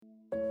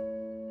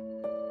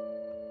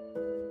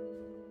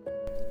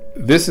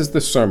This is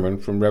the sermon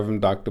from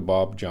Reverend Dr.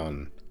 Bob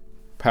John,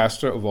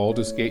 pastor of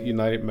Aldersgate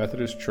United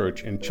Methodist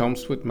Church in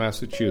Chelmsford,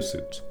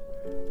 Massachusetts.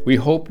 We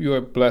hope you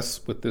are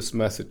blessed with this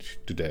message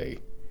today.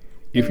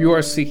 If you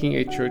are seeking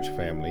a church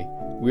family,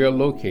 we are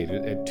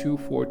located at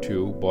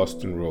 242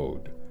 Boston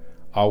Road.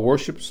 Our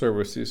worship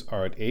services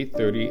are at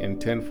 8:30 and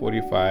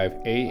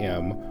 10:45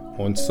 a.m.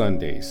 on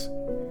Sundays.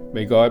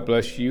 May God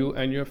bless you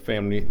and your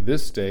family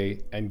this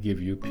day and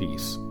give you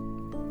peace.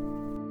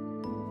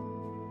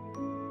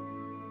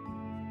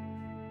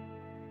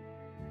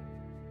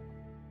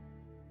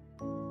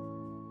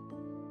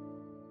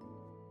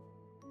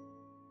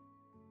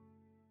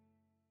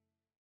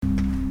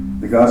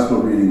 The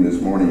Gospel reading this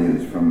morning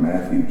is from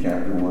Matthew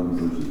chapter 1,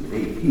 verses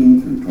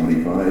 18 through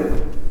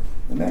 25,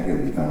 and that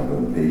can be found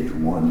on page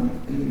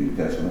 1 in the New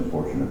Testament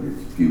portion of your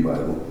Pew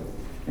Bible.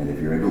 And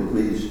if you're able,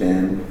 please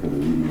stand for the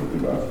reading of the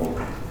Gospel.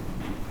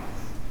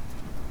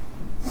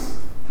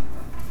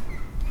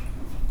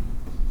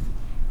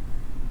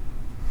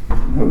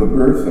 Now, the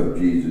birth of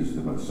Jesus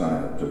the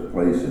Messiah took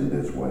place in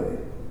this way.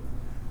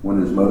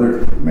 When his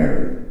mother,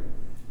 Mary,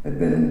 had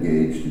been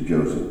engaged to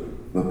Joseph,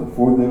 but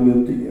before they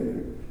lived together,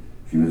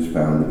 she was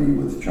found to be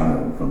with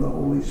child from the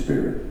Holy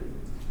Spirit.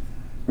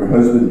 Her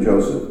husband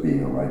Joseph,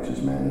 being a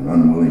righteous man and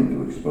unwilling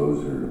to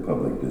expose her to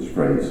public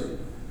disgrace,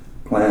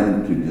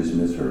 planned to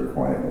dismiss her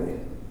quietly.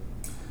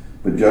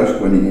 But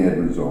just when he had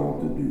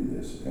resolved to do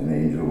this, an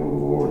angel of the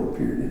Lord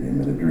appeared to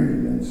him in a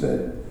dream and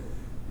said,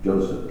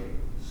 "Joseph,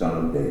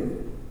 son of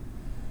David,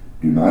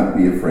 do not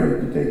be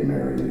afraid to take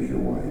Mary as your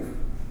wife,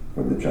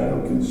 for the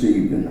child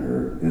conceived in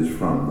her is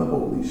from the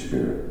Holy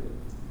Spirit.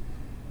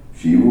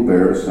 She will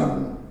bear a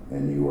son,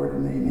 and you are to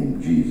name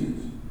him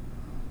Jesus,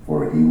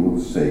 for he will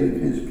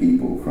save his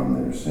people from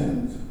their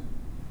sins."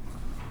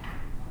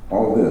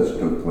 All this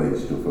took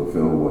place to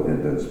fulfill what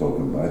had been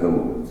spoken by the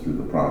Lord through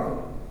the prophet.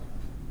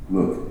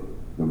 "Look,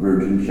 the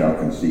virgin shall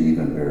conceive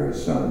and bear a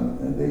son,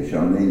 and they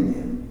shall name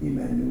him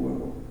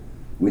Emmanuel,"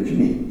 which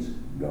means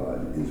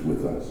God is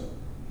with us.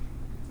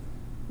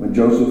 When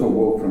Joseph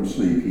awoke from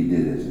sleep, he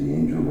did as the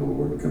angel of the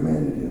Lord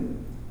commanded him.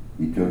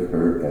 He took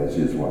her as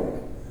his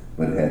wife,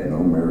 but had no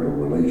marital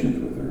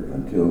relations with her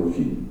until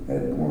she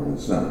had borne a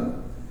son,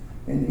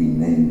 and he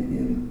named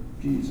him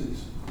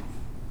Jesus.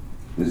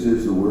 This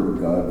is the word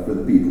of God for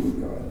the people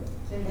of God.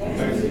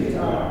 Thanks be to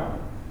God.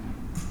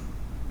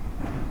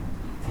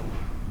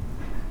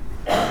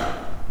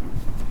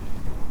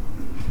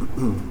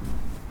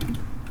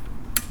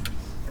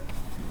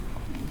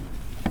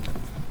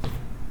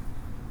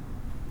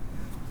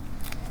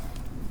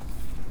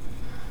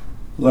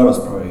 Let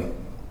us pray.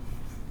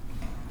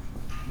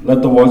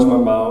 Let the words of my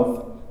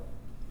mouth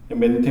and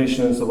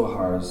meditations of our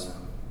hearts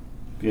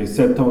be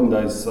acceptable in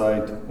thy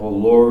sight, O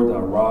Lord,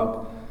 our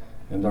rock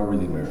and our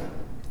redeemer.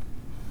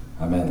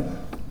 Amen.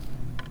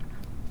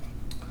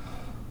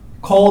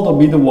 Called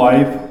The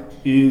Midwife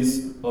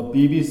is a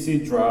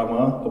BBC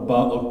drama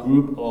about a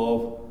group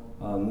of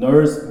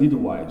nurse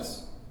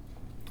midwives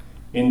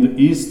in the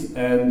East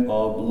End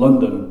of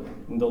London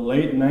in the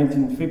late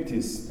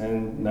 1950s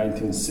and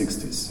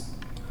 1960s.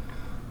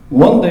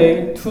 One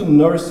day, two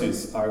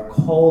nurses are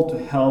called to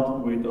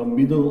help with a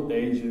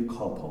middle-aged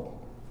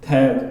couple,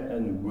 Ted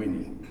and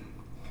Winnie.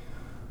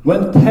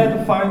 When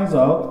Ted finds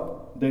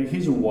out that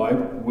his wife,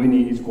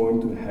 Winnie, is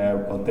going to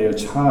have their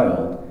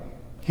child,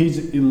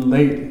 he's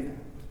elated.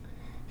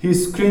 He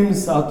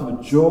screams out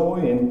of joy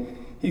and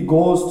he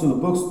goes to the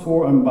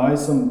bookstore and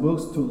buys some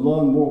books to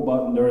learn more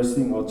about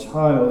nursing a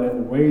child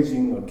and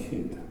raising a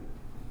kid.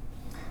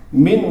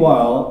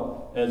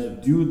 Meanwhile, as the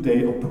due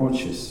date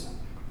approaches,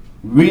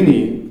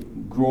 Winnie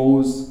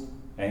grows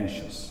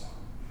anxious.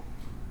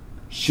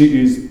 She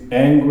is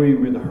angry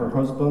with her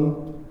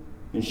husband,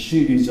 and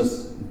she is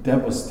just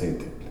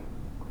devastated.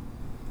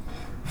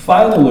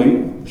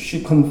 Finally,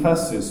 she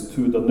confesses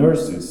to the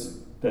nurses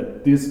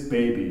that this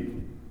baby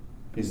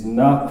is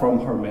not from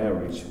her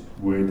marriage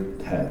with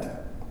Ted.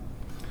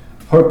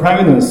 Her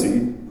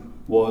pregnancy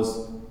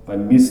was by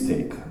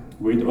mistake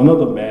with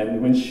another man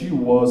when she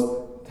was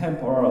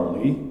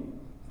temporarily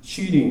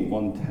cheating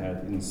on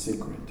Ted in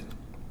secret.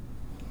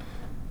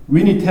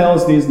 Winnie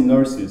tells these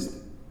nurses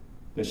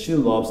that she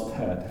loves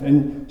Ted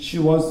and she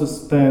wants to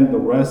spend the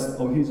rest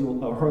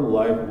of her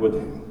life with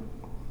him.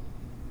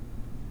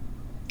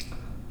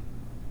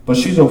 But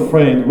she's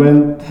afraid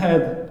when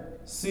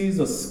Ted sees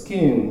the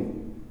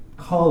skin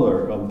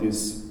color of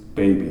this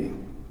baby,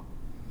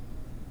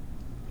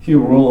 he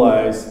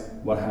realizes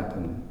what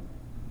happened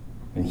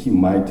and he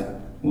might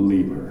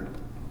leave her.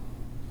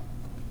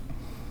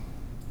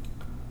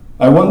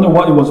 I wonder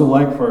what it was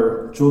like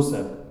for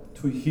Joseph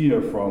to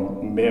hear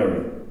from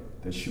Mary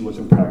that she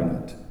wasn't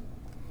pregnant.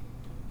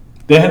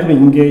 They had been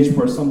engaged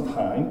for some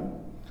time,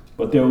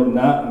 but they were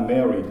not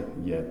married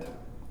yet,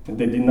 and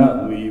they did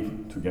not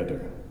live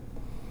together.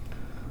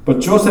 But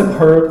Joseph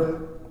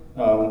heard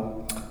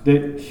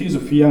that his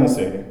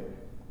fiancée,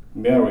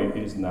 Mary,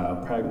 is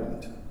now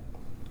pregnant,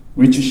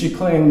 which she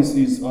claims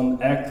is an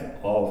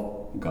act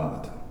of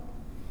God.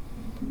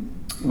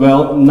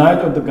 Well,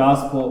 neither the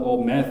Gospel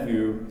of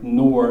Matthew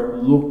nor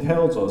Luke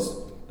tells us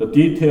the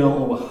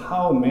detail of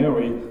how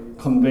Mary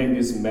conveyed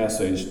this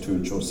message to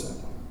Joseph.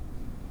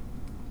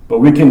 But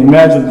we can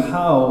imagine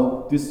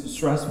how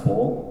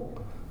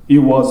distressful it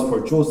was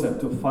for Joseph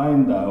to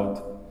find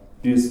out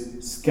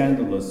this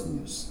scandalous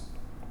news.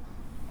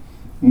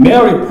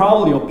 Mary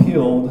proudly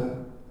appealed,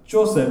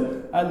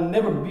 "Joseph, I've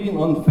never been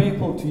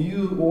unfaithful to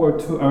you or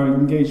to our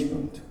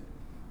engagement.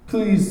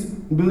 Please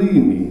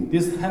believe me,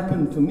 this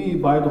happened to me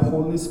by the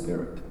Holy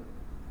Spirit."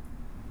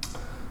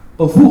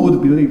 But who would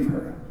believe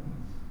her?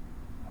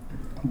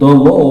 The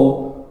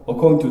law,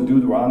 according to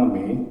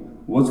Deuteronomy,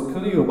 was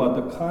clear about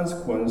the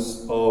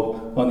consequence of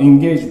an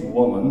engaged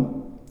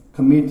woman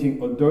committing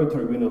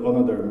adultery with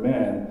another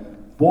man.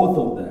 Both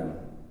of them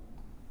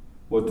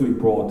were to be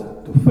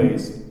brought to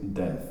face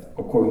death,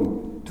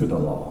 according to the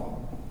law.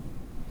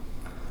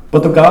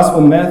 But the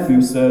Gospel of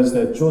Matthew says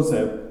that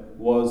Joseph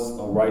was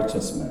a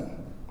righteous man.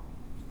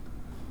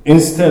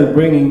 Instead of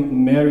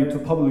bringing Mary to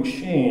public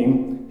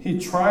shame, he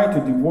tried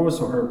to divorce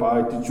her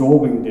by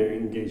dissolving their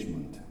engagement.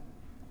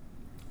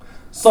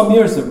 Some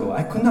years ago,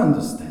 I couldn't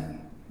understand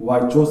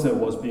why Joseph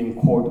was being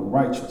called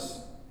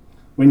righteous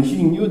when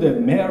he knew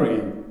that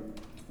Mary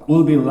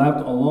would be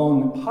left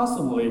alone and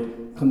possibly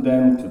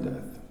condemned to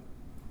death.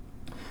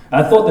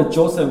 I thought that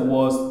Joseph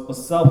was a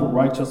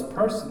self-righteous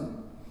person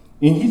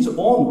in his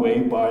own way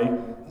by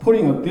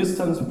putting a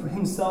distance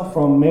himself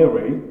from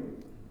Mary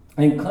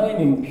and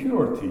claiming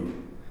purity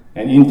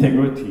and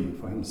integrity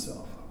for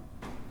himself.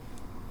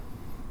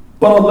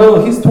 But a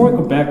little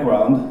historical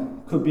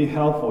background could be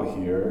helpful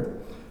here.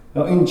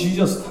 In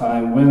Jesus'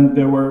 time, when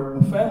there were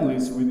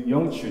families with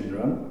young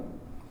children,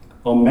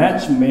 a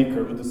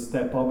matchmaker would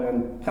step up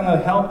and kind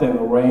of help them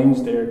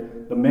arrange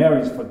the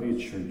marriage for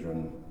these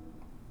children.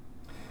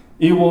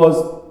 It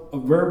was a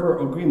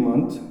verbal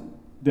agreement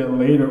that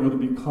later would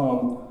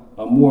become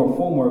a more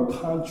formal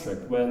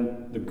contract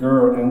when the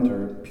girl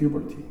entered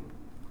puberty.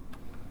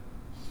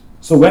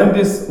 So when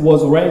this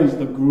was arranged,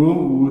 the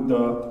groom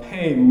would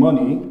pay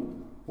money,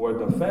 or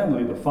the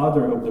family, the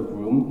father of the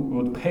groom,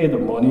 would pay the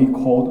money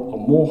called a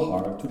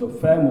mohar to the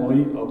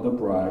family of the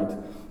bride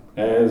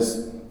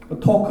as a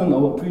token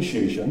of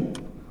appreciation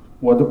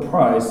or the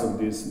price of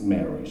this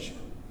marriage.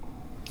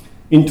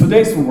 In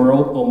today's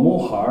world, a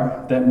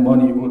mohar, that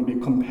money would be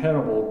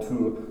comparable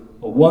to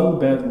a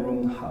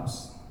one-bedroom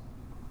house.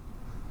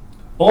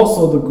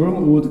 Also, the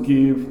groom would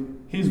give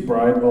his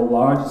bride a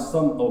large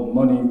sum of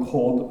money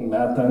called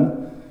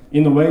matan.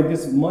 In a way,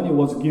 this money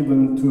was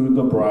given to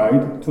the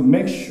bride to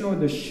make sure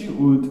that she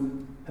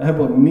would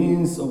have a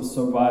means of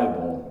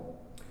survival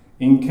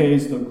in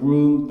case the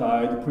groom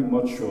died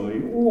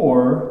prematurely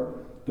or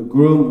the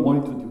groom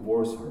wanted to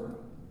divorce her.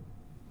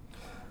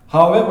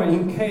 However,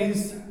 in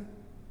case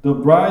the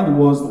bride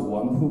was the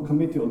one who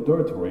committed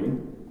adultery,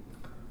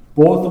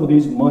 both of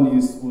these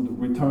monies would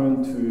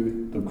return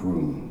to the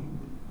groom.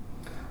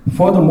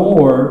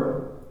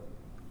 Furthermore,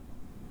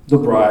 the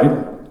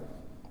bride,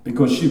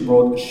 because she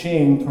brought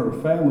shame to her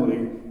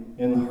family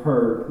and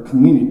her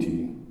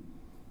community,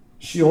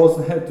 she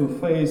also had to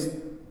face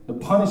the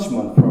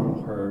punishment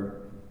from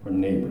her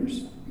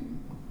neighbors.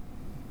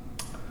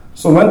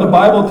 So when the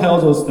Bible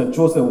tells us that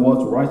Joseph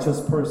was a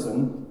righteous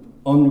person,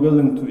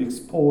 unwilling to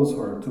expose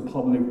her to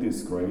public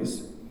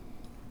disgrace,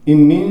 it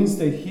means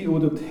that he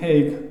would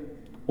take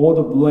all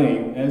the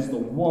blame as the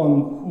one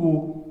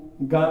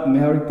who got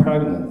Mary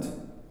pregnant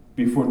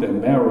before their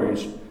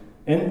marriage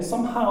and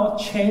somehow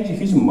change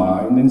his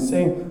mind and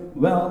saying,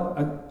 well,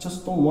 I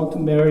just don't want to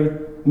marry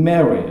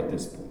Mary at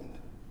this point.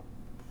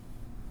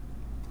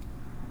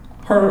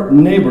 Her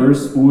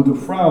neighbors would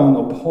frown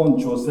upon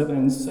Joseph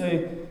and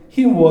say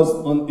he was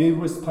an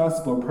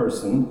irresponsible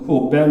person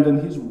who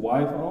abandoned his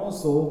wife and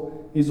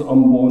also his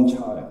unborn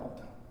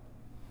child.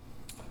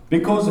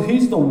 Because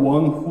he's the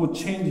one who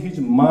changed his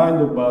mind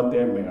about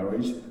their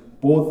marriage,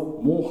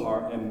 both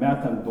mohar and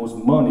matan, those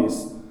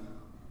monies,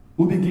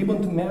 would be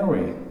given to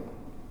Mary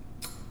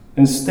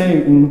and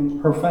stay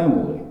in her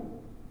family,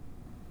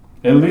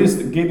 at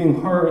least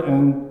giving her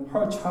and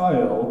her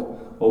child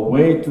a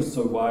way to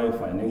survive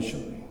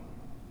financially.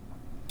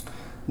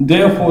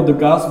 Therefore, the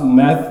Gospel of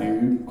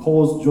Matthew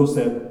calls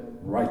Joseph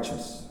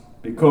righteous,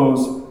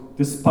 because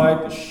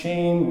despite the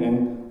shame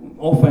and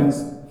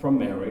offense from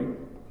Mary,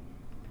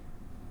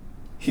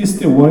 he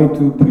still wanted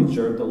to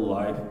preserve the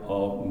life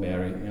of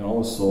Mary and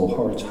also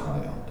her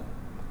child.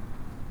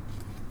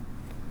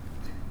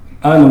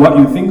 I don't know what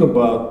you think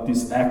about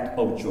this act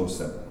of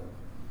Joseph,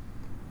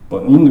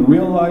 but in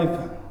real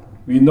life,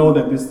 we know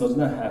that this does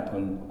not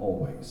happen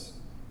always.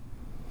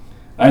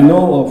 I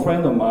know a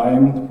friend of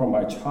mine from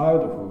my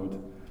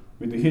childhood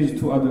with his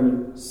two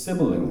other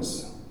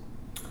siblings,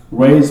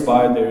 raised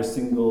by their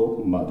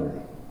single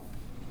mother.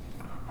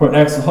 Her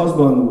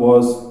ex-husband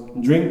was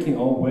drinking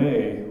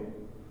away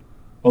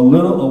a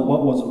little of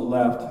what was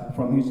left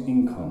from his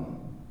income,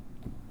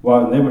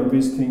 while never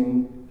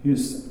visiting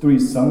his three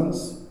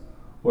sons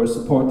or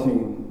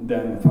supporting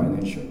them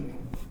financially.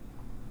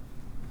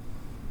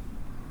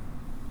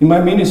 In my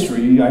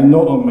ministry, I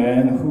know a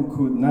man who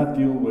could not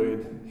deal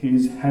with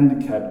his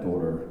handicapped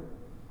daughter,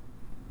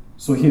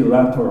 so he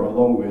left her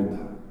along with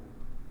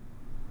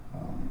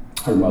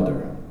her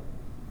mother,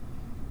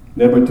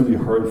 never to be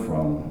heard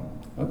from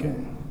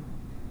again.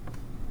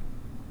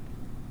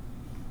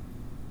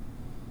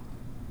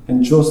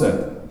 And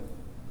Joseph,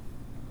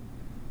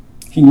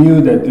 he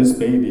knew that this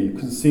baby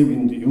conceived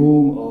in the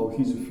womb of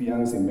his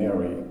fiancée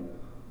Mary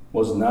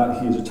was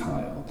not his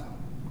child.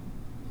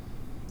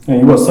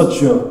 And it was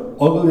such an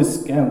ugly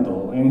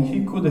scandal, and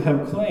he could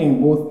have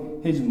claimed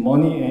both his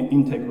money and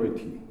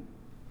integrity.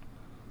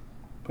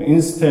 But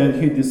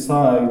instead, he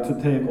decided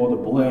to take all the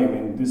blame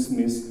and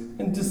dismiss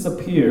and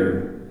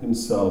disappear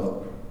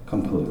himself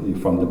completely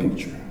from the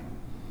picture.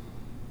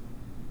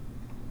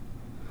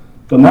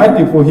 The night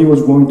before he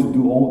was going to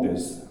do all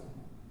this,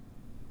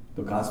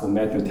 the Gospel of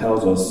Matthew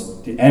tells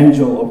us the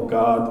angel of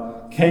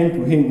God came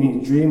to him in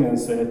a dream and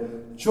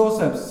said,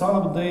 "Joseph, son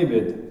of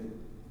David,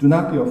 do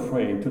not be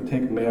afraid to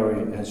take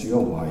Mary as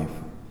your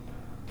wife,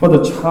 for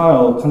the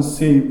child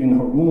conceived in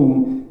her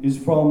womb is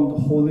from the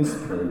Holy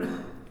Spirit.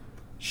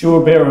 She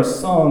will bear a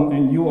son,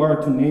 and you are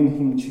to name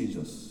him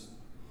Jesus,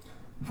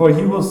 for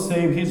he will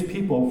save his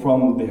people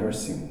from their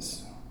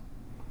sins."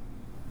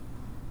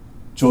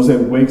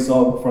 Joseph wakes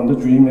up from the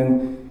dream,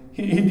 and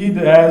he did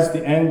as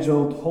the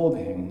angel told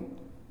him.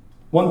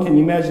 One can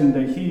imagine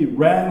that he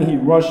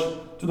rushed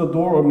to the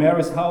door of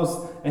Mary's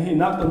house, and he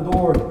knocked on the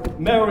door.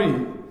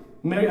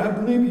 Mary, I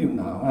believe you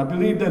now. I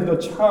believe that the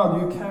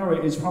child you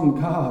carry is from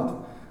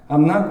God.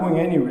 I'm not going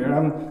anywhere.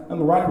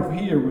 I'm right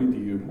here with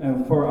you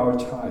and for our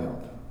child.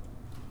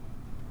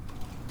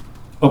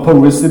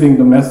 Upon receiving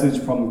the message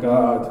from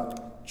God,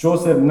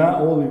 Joseph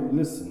not only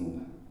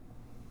listened,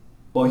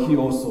 but he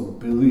also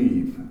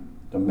believed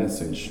the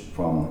message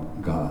from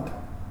God.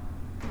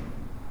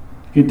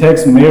 He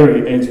takes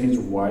Mary as his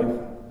wife.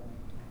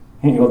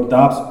 He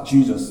adopts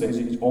Jesus as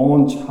his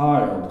own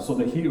child so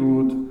that he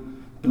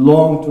would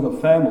belong to the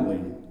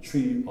family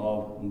tree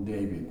of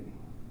David.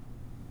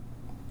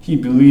 He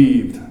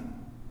believed,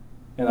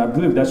 and I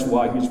believe that's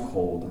why he's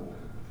called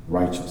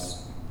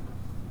righteous.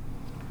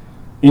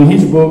 In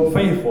his book,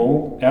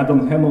 Faithful,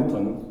 Adam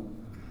Hamilton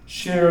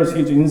shares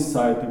his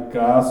insight that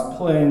God's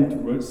plan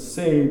to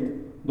save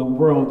the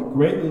world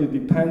greatly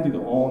depended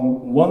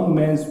on one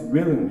man's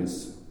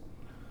willingness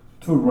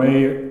to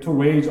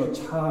raise a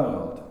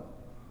child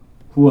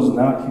who was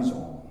not his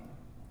own.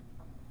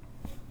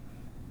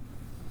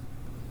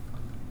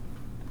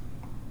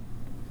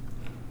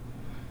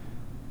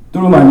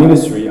 Through my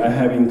ministry, I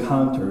have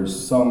encountered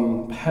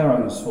some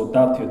parents who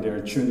adopted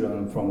their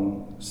children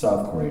from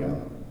South Korea.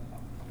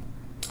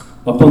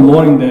 Upon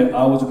learning that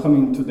I was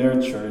coming to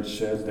their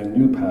church as their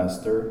new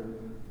pastor,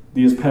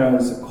 these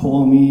parents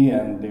called me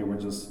and they were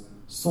just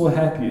so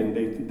happy, and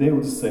they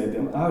would say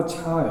that our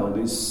child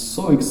is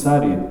so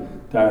excited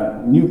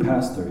that new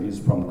pastor is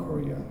from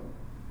Korea.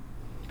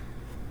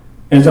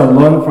 As I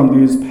learned from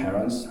these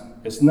parents,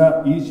 it's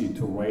not easy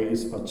to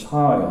raise a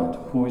child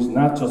who is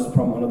not just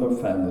from another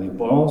family,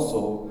 but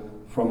also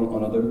from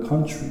another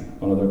country,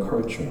 another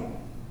culture.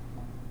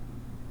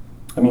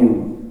 I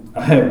mean,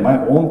 I have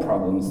my own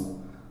problems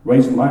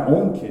raising my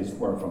own kids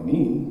who are from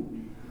me.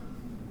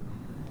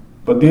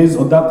 But these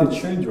adopted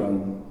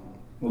children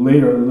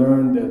later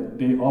learned that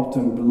they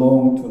often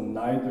belong to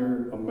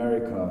neither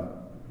America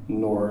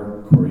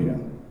nor Korea.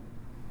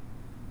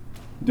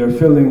 They're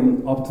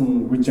feeling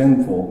often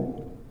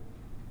resentful,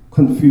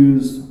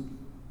 confused,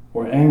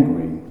 or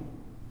angry.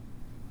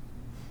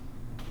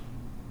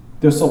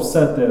 They're so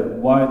upset that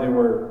why they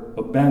were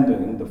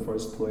abandoned in the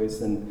first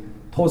place and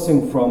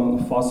tossing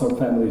from foster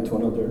family to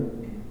another.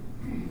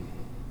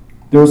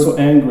 They were so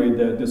angry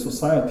that the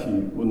society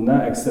would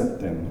not accept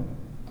them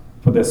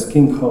for their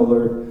skin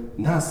color,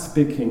 not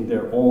speaking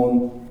their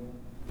own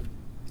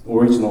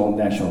original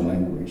national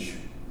language.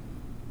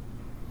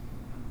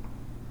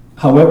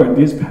 However,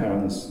 these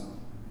parents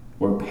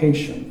were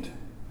patient.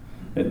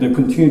 They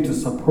continued to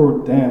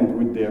support them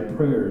with their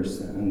prayers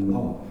and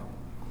love.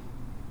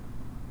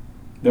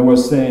 They were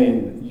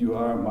saying, "You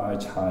are my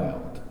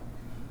child,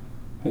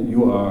 and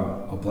you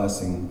are a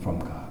blessing from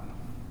God."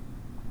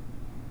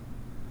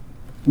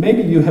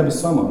 Maybe you have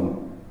someone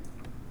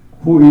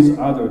who is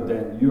other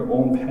than your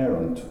own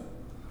parent,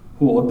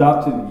 who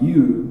adopted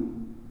you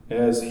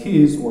as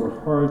his or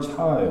her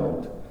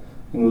child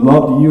and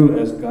loved you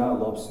as God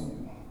loves you.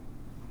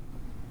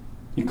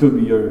 It could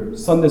be your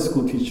Sunday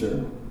school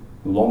teacher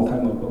a long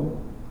time ago.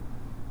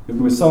 It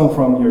could be someone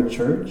from your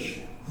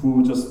church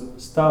who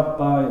just stopped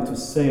by to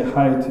say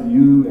hi to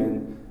you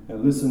and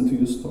listen to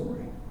your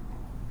story.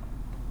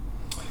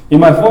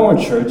 In my former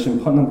church in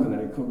Putnam,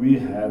 Connecticut, we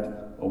had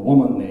a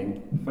woman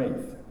named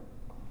Faith.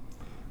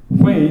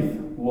 Faith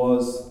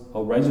was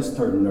a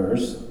registered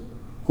nurse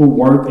who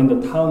worked in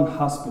the town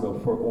hospital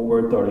for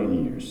over 30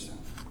 years.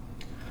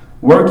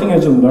 Working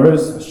as a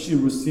nurse, she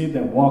received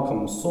and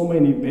welcomed so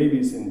many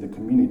babies in the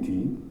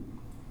community.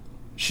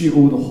 She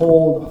would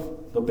hold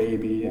the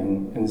baby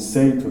and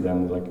say to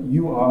them, like,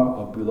 "You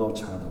are a beloved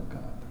child of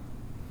God."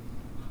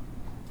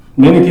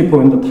 Many people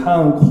in the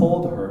town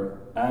called her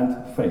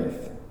Aunt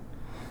Faith,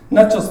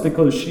 not just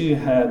because she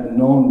had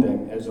known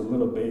them as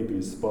little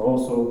babies, but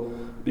also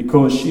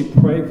because she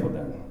prayed for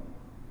them.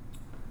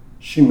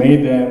 She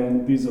made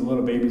them, these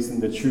little babies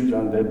and the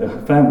children, their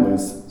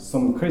families,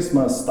 some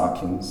Christmas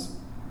stockings.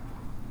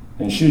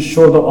 And she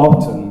showed up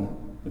often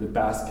with a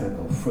basket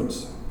of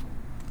fruits.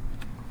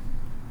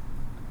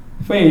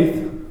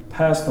 Faith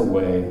passed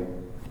away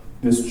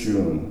this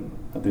June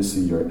of this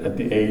year at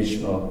the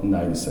age of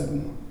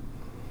 97.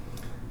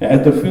 And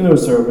at the funeral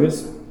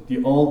service,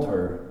 the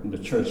altar in the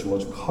church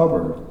was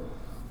covered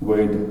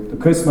with the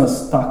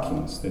Christmas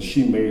stockings that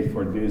she made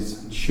for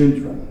these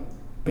children,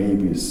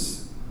 babies,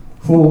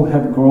 who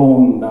have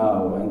grown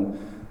now and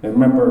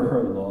remember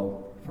her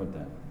love for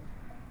them.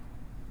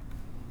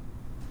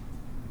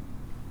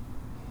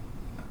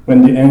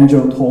 When the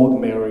angel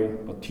told Mary,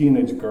 a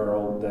teenage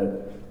girl,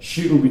 that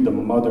she would be the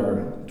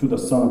mother to the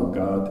Son of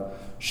God,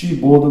 she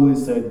boldly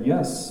said,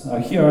 "Yes,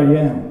 here I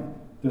am,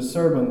 the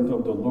servant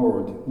of the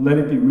Lord. Let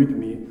it be with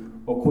me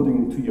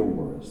according to your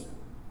words."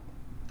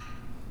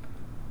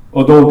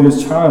 Although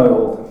this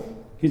child,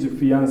 his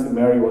fiancée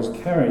Mary was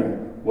carrying,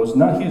 was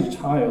not his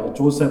child,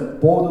 Joseph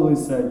boldly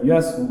said,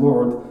 "Yes,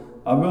 Lord,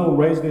 I will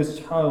raise this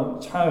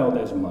child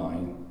as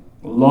mine,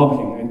 love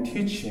him and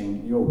teach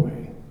him your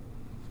way."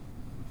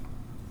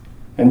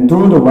 And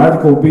through the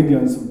radical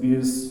obedience of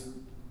this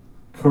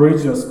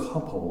courageous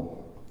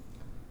couple,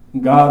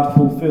 God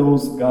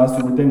fulfills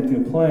God's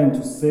redemptive plan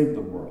to save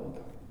the world.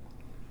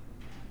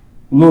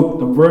 Look,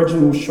 the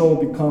virgin shall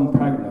become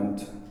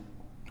pregnant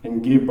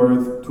and give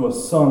birth to a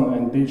son,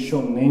 and they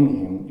shall name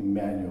him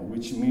Emmanuel,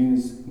 which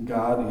means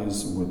God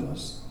is with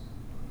us.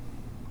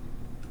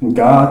 And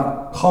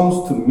God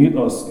comes to meet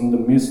us in the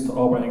midst of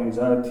our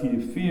anxiety,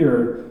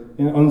 fear,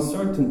 and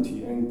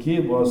uncertainty, and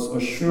give us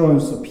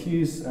assurance of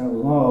peace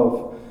and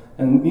love.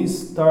 And it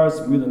starts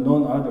with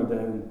none other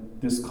than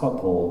this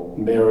couple,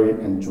 Mary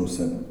and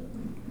Joseph,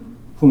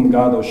 whom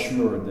God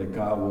assured that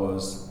God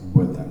was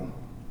with them.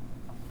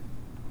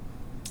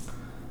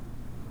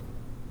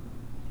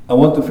 I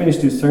want to finish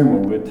this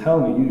sermon with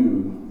telling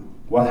you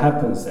what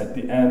happens at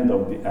the end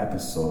of the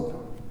episode,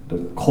 the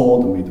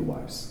called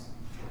midwives.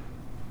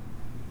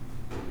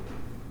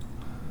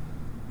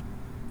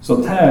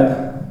 So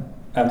Ted,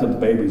 after the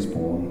baby is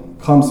born,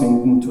 comes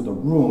into the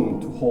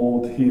room to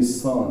hold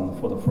his son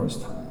for the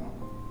first time.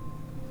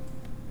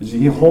 As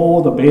he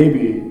holds the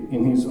baby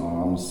in his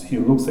arms, he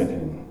looks at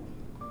him,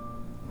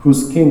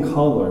 whose skin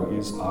color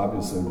is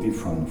obviously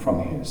different from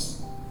his.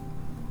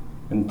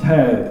 And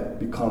Ted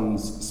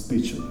becomes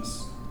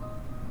speechless.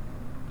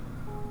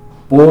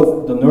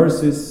 Both the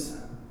nurses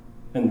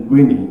and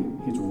Winnie,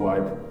 his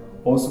wife,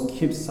 also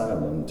keep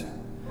silent,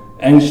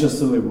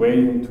 anxiously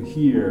waiting to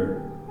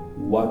hear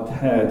what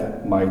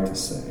Ted might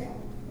say.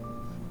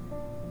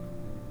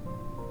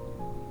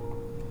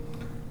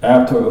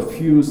 After a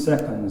few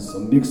seconds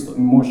of mixed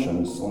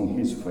emotions on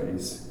his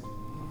face,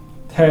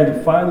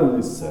 Ted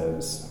finally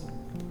says,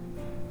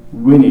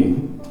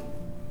 "Winnie,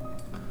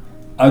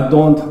 I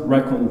don't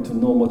reckon to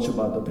know much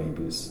about the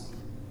babies,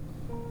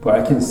 but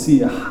I can see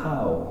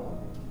how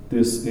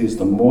this is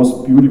the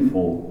most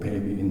beautiful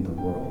baby in the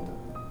world.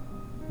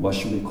 What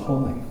should we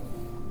call him?"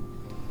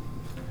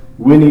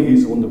 Winnie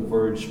is on the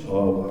verge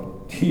of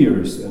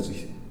tears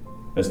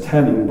as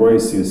Ted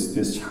embraces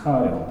this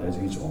child as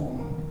his own.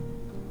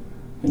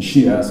 And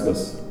she asks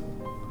us,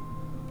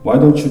 "Why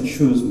don't you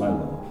choose my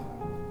love?"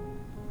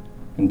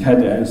 And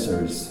Ted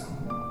answers,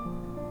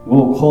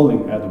 "We'll call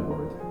him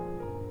Edward.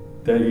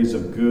 That is a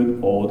good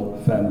old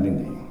family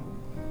name.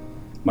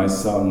 My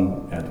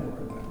son,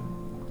 Edward."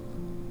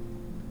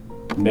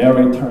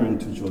 Mary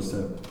turned to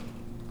Joseph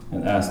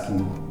and asked him,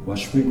 "What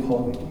should we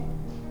call him?"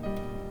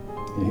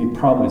 And he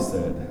probably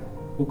said,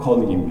 "We'll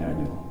call him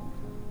Emmanuel.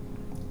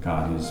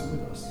 God is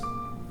with us."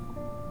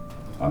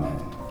 Amen.